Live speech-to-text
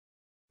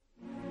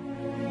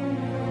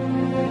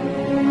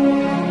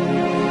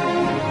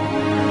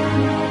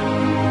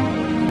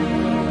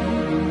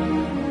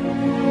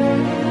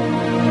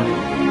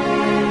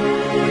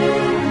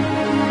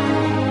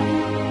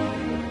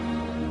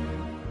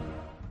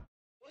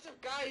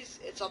guys,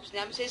 it's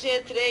ObsidY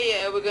here.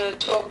 Today we're going to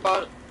talk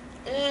about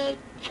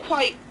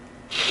quite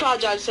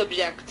fragile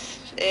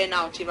subjects in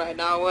our team right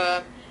now.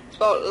 It's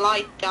about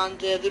light and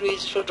the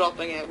reasons for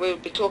dropping it. We'll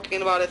be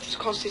talking about it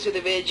constantly through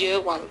the video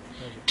while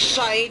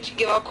trying to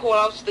give our call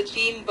outs to the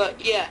team.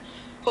 But yeah,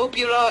 hope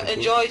you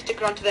enjoy.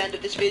 Stick around to the end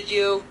of this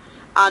video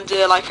and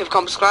like and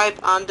subscribe.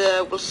 And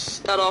we'll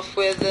start off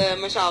with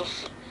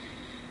myself.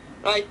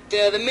 Right,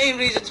 the main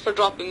reasons for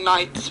dropping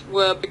Light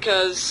were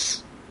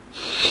because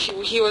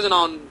he wasn't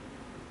on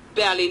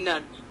barely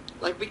none.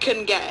 Like, we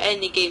couldn't get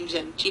any games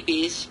in,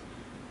 GBs.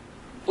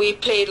 We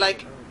played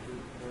like,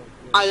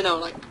 I don't know,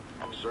 like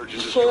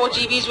 4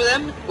 GBs with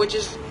him, which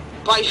is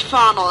by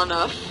far not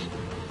enough.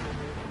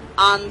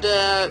 And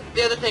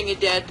the other thing he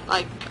did,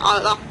 like,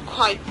 that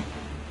quite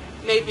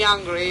made me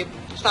angry,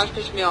 started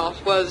pissing me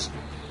off, was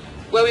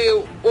when we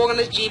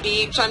organised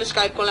GB, trying to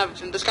Skype call and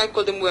everything, the Skype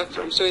call didn't work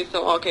for him, so he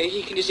thought, okay,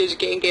 he can just use a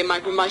game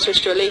mic, we might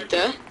switch to it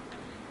later.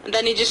 And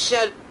then he just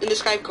said in the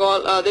Skype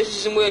call, this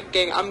isn't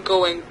working, I'm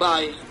going,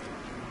 bye.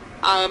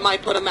 I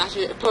might put a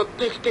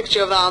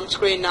picture of that on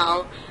screen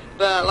now,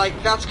 but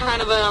like, that's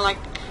kind of a, like,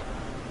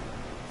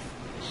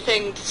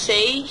 thing to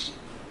say,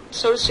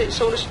 so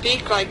to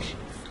speak. Like,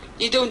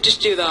 you don't just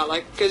do that,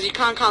 like, because you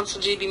can't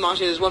cancel GB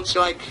matches once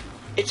you're like,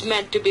 it's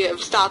meant to be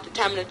started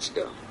 10 minutes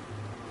ago.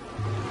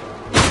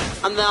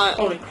 And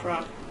holy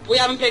crap. We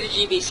haven't played a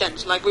GB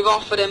since. Like, we've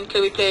offered him,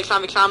 could we play a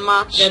Clan v Clan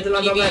match? Yeah, the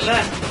log on right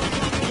there.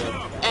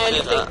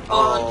 Anything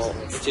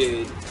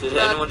dude, did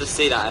anyone just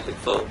see that epic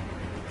fall?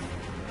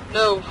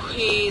 No,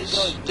 he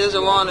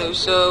doesn't want to,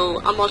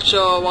 so I'm not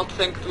sure what to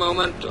think at the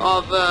moment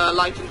of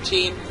Light and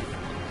team.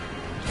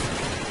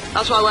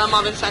 That's why I'm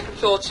having second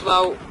thoughts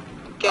about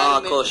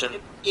getting caution.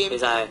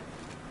 He's out.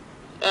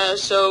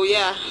 So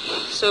yeah,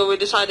 so we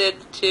decided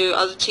to,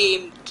 as a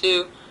team,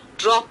 to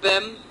drop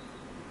him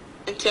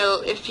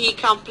until, if he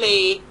can't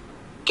play,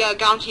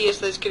 guarantee us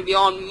that he's going to be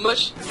on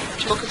much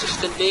more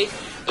consistently,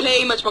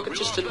 play much more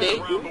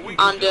consistently,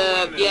 and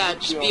yeah,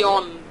 just be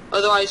on.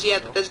 Otherwise, yeah,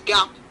 there's a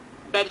gap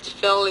ready to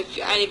fill. If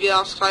any of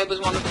your subscribers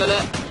want to fill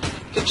it,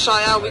 you can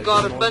try out. We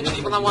got a bunch of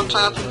people that want to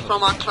try out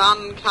from our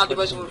clan, Cardi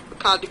Boys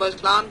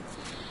clan.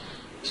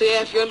 So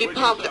yeah, if you want to be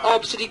part of the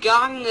ObsidY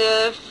gang,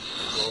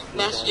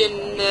 message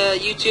in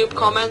YouTube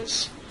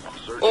comments,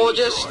 or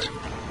just,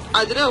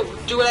 I don't know,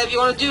 do whatever you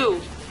want to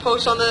do.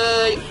 Post on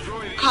the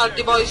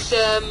Cardi Boys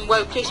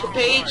Facebook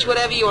page,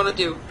 whatever you want to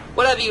do,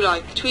 whatever you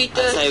like. Tweet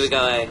us. Say we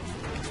go,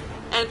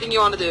 anything you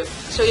want to do.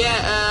 So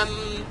yeah,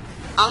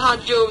 I'll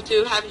hand you over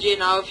to Heaven J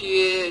now if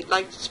you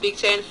like to speak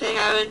to anything,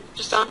 Aaron.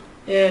 Just on.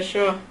 Yeah,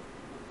 sure.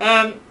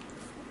 One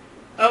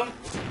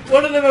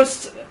of the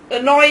most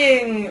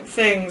annoying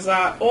things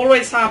that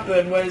always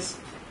happened was,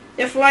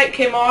 if Light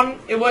came on,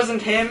 it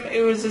wasn't him,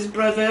 it was his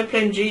brother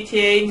playing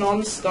GTA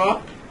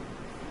non-stop.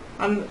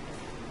 And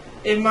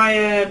in my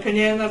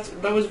opinion,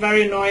 that was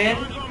very annoying.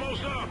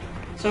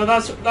 So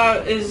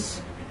that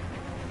is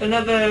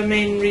another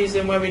main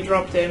reason why we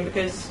dropped him,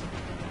 because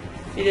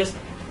he just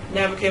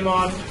never came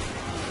on.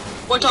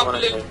 What top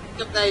blue?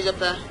 Up there, he's up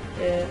there.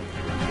 Yeah.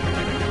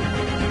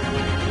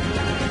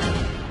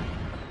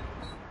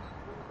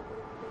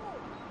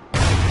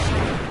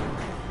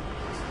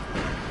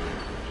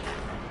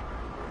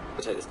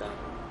 We'll take this down.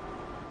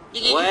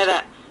 Where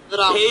that?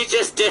 He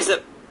just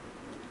disappeared.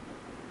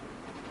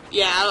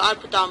 Yeah, I'll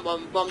put down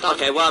bomb down.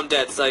 Okay, well I'm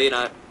dead, so you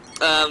know.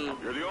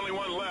 You're the only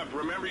one left.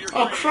 Remember your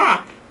Oh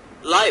crap!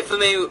 Light for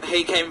me,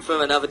 he came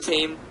from another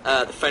team,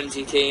 the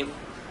Frenzy team.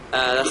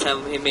 That's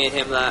me and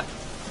him. That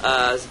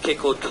there's a kid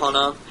called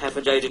Connor.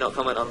 Heaven J, do not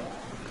comment on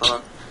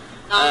Connor.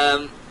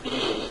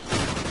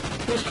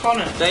 Who's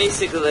Connor?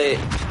 Basically,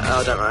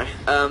 oh don't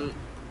worry.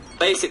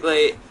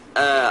 Basically,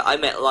 I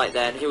met Light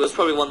then. He was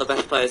probably one of the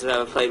best players I've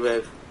ever played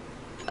with.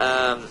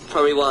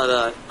 Probably one of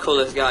the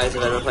coolest guys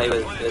I've ever played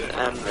with,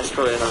 and it's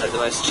probably like the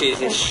most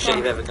cheesiest shit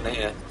you're ever gonna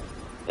hear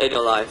in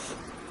your life.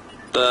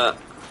 But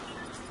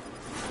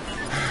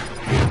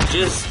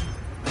just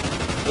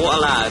what a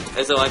lad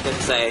is all I can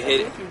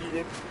say.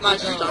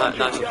 Nice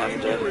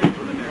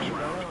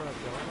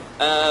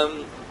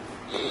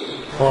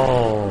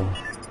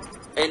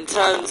in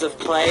terms of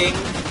playing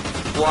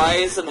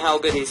wise and how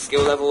good his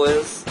skill level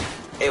is,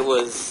 it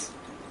was,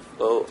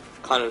 well,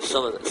 kind of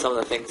some of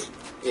the things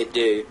he'd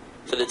do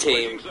for the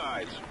team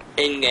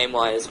in-game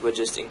wise were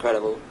just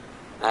incredible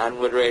and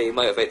would really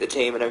motivate the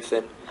team and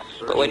everything.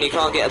 But when you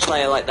can't get a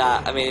player like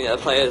that, I mean,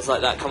 players like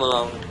that come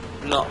along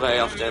not very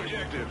often,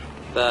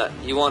 but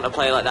you want a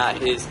player like that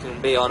who can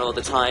be on all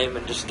the time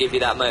and just give you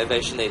that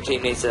motivation that your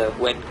team needs to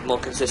win more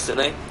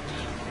consistently.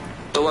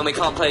 But when we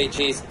can't play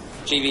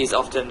GVs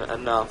often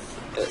enough,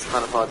 it's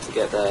kind of hard to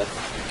get the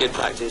good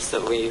practice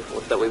that we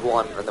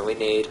want and that we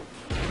need.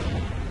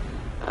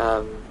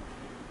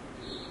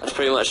 That's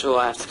pretty much all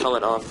I have to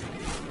comment on.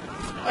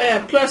 Oh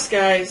yeah, plus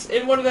guys,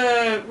 in one of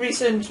the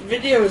recent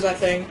videos I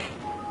think,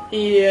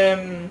 he,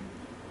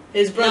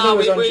 his brother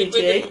was on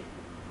GTA.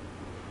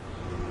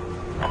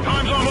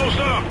 time's almost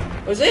up.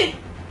 Was he?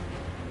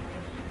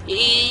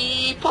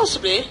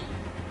 Possibly.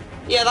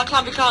 Yeah, that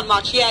Clan v Clan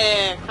match.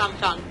 Yeah, Clan v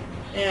Clan.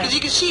 Yeah. Because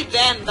you can see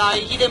then that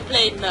he didn't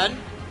play none.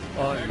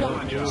 Oh,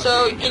 no.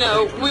 So, you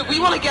know, we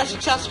want to get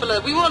successful.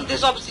 We want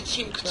this ObsidY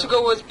team to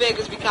go as big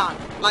as we can.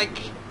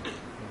 Like,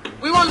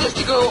 we want this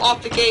to go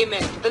ObsidY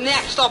Gaming, the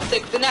next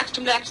Optic, the next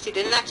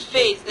Complexity, the next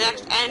Phase, the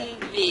next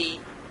Envy.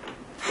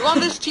 We want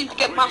this team to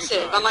get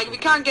massive, and like, we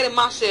can't get it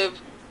massive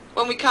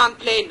when we can't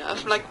play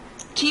enough. Like,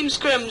 team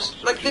scrims,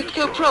 like the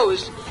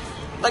pros,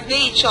 like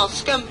Nature,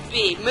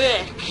 Scumpy,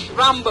 Merc,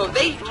 Rambo,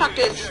 they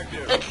practice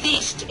at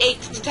least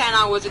 8 to 10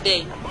 hours a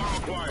day.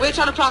 We're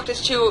trying to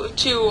practice 2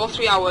 or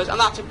 3 hours, and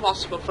that's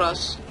impossible for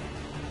us.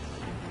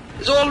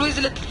 There's always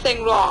a little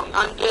thing wrong,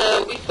 and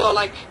we thought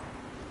like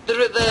the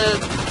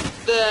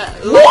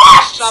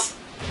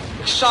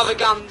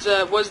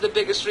extravaganza was the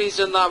biggest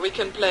reason that we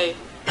can play.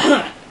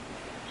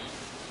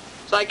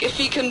 It's like if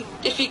he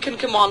can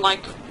come on,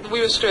 like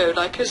we were screwed.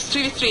 Like his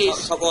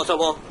 3v3s,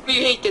 we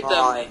hated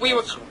them. We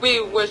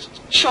were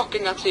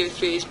shocking at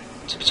 3v3s.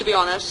 To be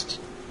honest,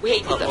 we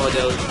hated them.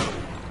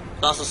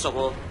 That's a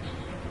stop.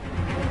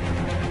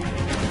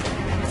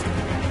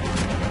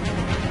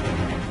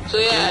 So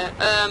yeah,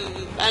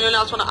 anyone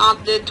else want to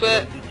add to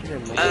it?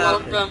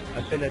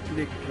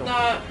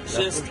 No.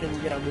 Just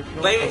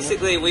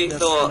basically, we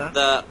thought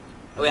that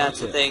we had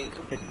to think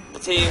the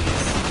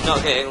team's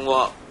not getting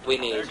what we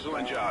need.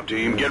 Excellent job,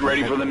 team. Get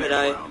ready for the next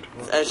round.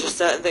 There's just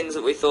certain things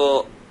that we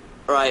thought,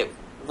 right?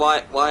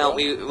 Why aren't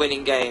we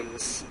winning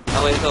games?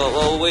 And we thought,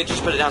 well, we'll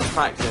just put it down to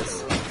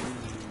practice.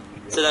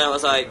 So then it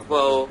was like,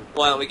 well,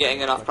 why aren't we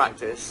getting enough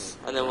practice?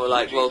 And then we're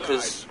like, well,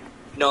 because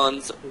no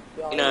one's,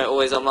 you know,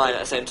 always online at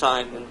the same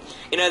time. And,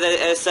 you know,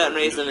 there's certain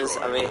reasons.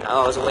 I mean,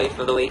 I was away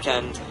for the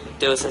weekend.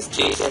 There was his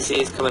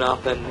GCSEs coming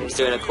up, and he's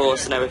doing a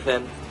course and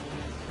everything,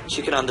 which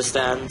you can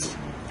understand.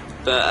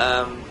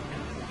 But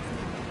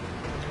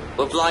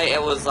with Light,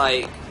 it was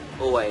like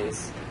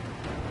always.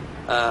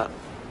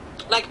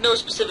 Like no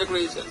specific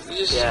reason.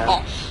 Just Yeah.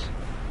 off.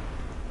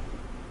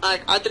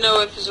 Like I don't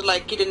know if it's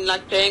like he didn't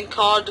like playing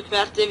card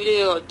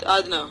competitively or I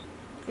don't know.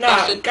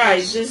 No,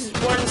 guys, there's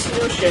one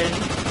solution.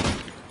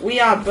 We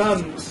are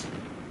bums.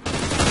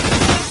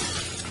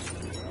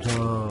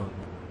 Oh.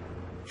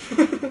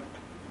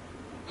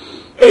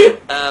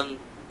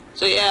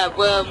 So yeah,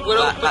 we're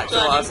Back to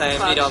what I was saying.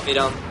 Feed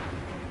on.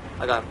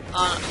 Okay.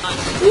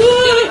 Nice. The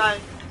other guy.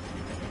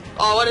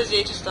 Oh, what is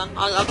he just done?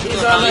 I'll put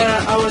He's it on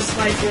on. our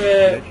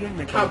sniper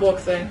catwalk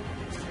thing.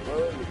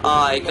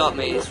 Oh, he got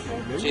me.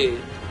 Gee.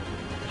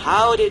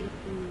 How did...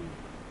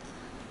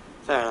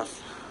 Fair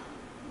enough.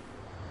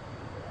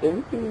 Where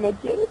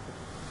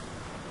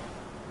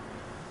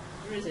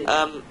is he?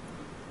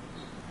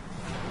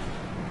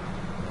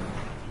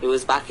 He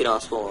was back in our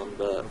spawn,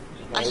 but...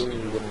 Like an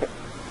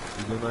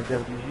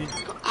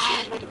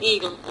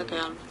eagle. Okay,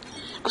 I'm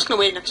just gonna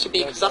wait next to B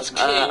because that's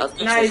clear.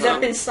 No, he's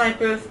up in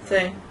sniper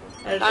thing.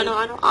 I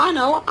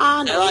know.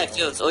 Stay alive,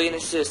 Fields. All you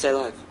need to do is stay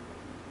alive.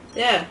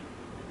 Yeah.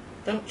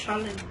 Don't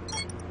challenge.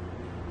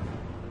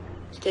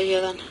 Stay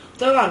here then.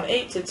 Damn,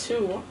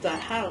 8-2. What the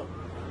hell?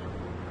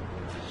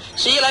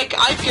 See, like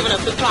I've given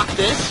up the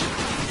practice.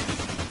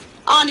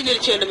 Andy nearly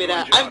turned to me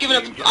there.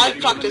 I've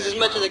practiced as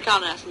much as I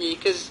can at S&D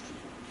because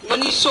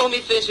when you saw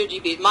me first with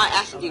GP, my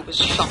S&D was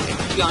shocking,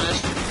 to be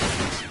honest.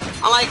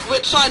 And like we're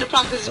trying to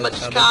practice as much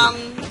as we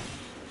can,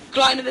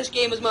 grinding this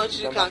game as much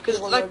as we can, because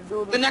like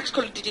the next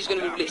Call of Duty is going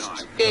to be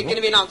released, going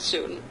to be announced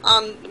soon,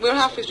 and we're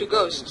halfway through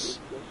Ghosts.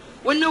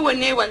 We're nowhere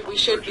near where we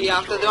should be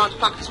after the amount of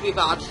practice we've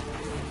had.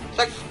 It's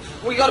like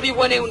we got to be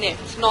 1 unit,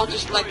 not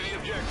just like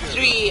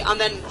 3 and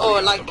then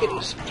like can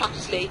just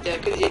practice later,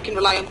 because you can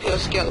rely on pure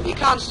skill. You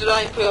can't just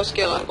rely on pure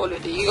skill on Call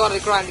of Duty. You got to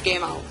grind the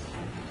game out.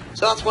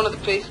 So that's one of the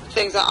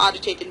things that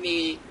agitated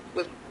me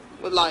with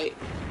Light.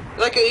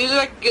 Like he was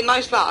like a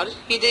nice lad.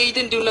 He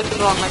didn't do nothing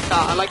wrong like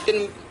that. Like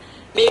didn't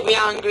make me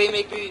angry.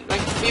 Make me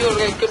like we were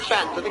like good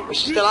friends. I think we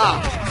still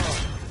are.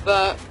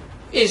 But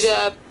he's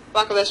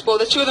back of their spawn.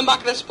 There's 2 of them back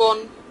of their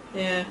spawn.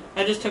 Yeah,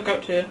 I just took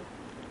out 2.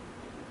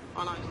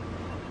 Oh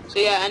nice. So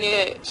yeah.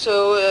 Anyway,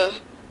 so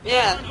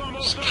yeah,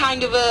 it's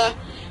kind of a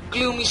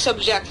gloomy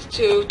subject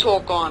to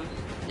talk on.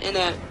 In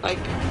it, like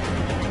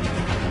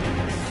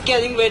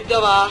getting rid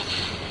of our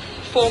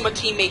former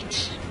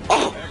teammate.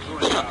 Oh!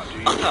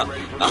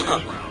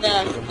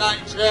 Yeah,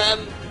 guys,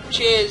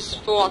 cheers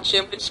for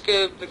watching. We're just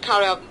gonna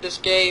carry out this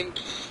game,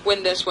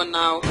 win this one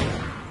now.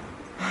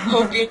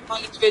 Hope you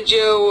enjoyed this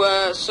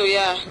video, so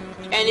yeah.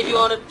 And if you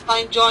want to try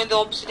and join the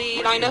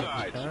ObsidY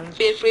lineup,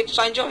 feel free to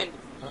try and join.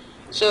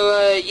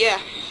 So, yeah,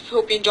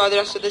 hope you enjoy the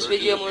rest of this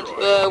video, and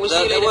we'll see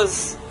you later. There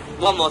was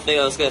one more thing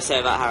I was going to say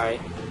about Harry.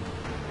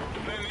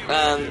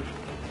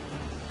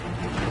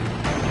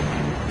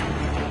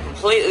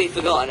 Completely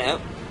forgotten it.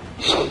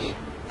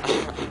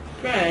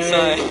 Right.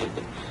 So...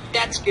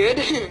 That's good.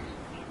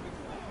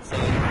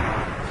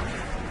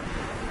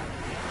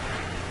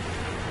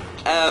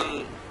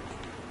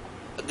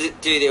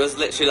 Dude, it was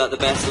literally like the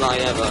best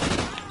line ever.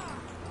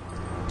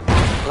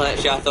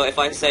 Literally, I thought if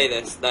I say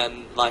this,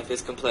 then life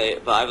is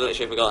complete, but I've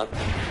literally forgotten.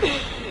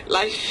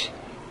 Life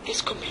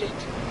is complete.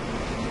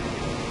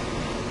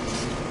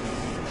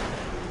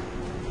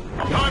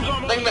 Time's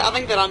almost I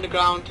think they're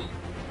underground.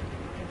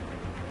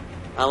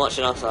 How much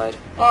on our side?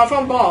 Oh, I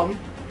found bomb.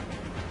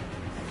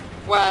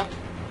 Where?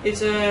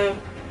 It's a...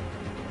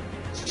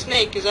 It's a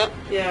snake, is it?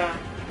 yeah.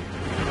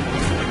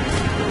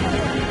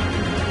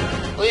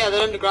 Oh yeah,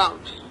 they're underground.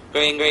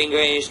 Green,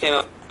 you just came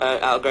up,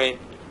 out of green.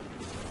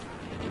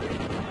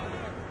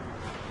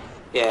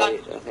 Yeah, I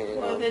think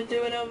What are they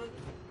doing over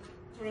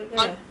right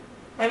On- there?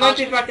 I might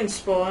be back in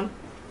spawn.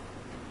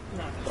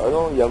 No. Ah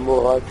non, il y a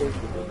Mortality.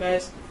 Well,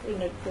 guys,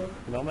 isn't it cool?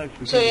 Normal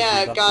que je So fais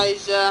yeah, des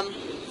guys,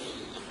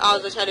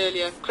 as I said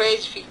earlier, crazy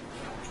if you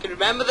can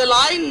remember the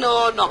line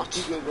or not.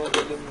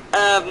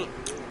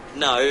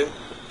 No,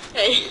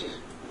 Hey,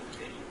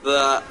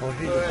 but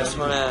Envie de I just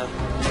faire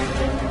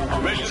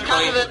wanna Mission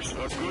kind of accomplished.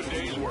 A good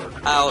day's work.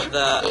 out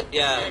the,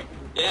 yeah.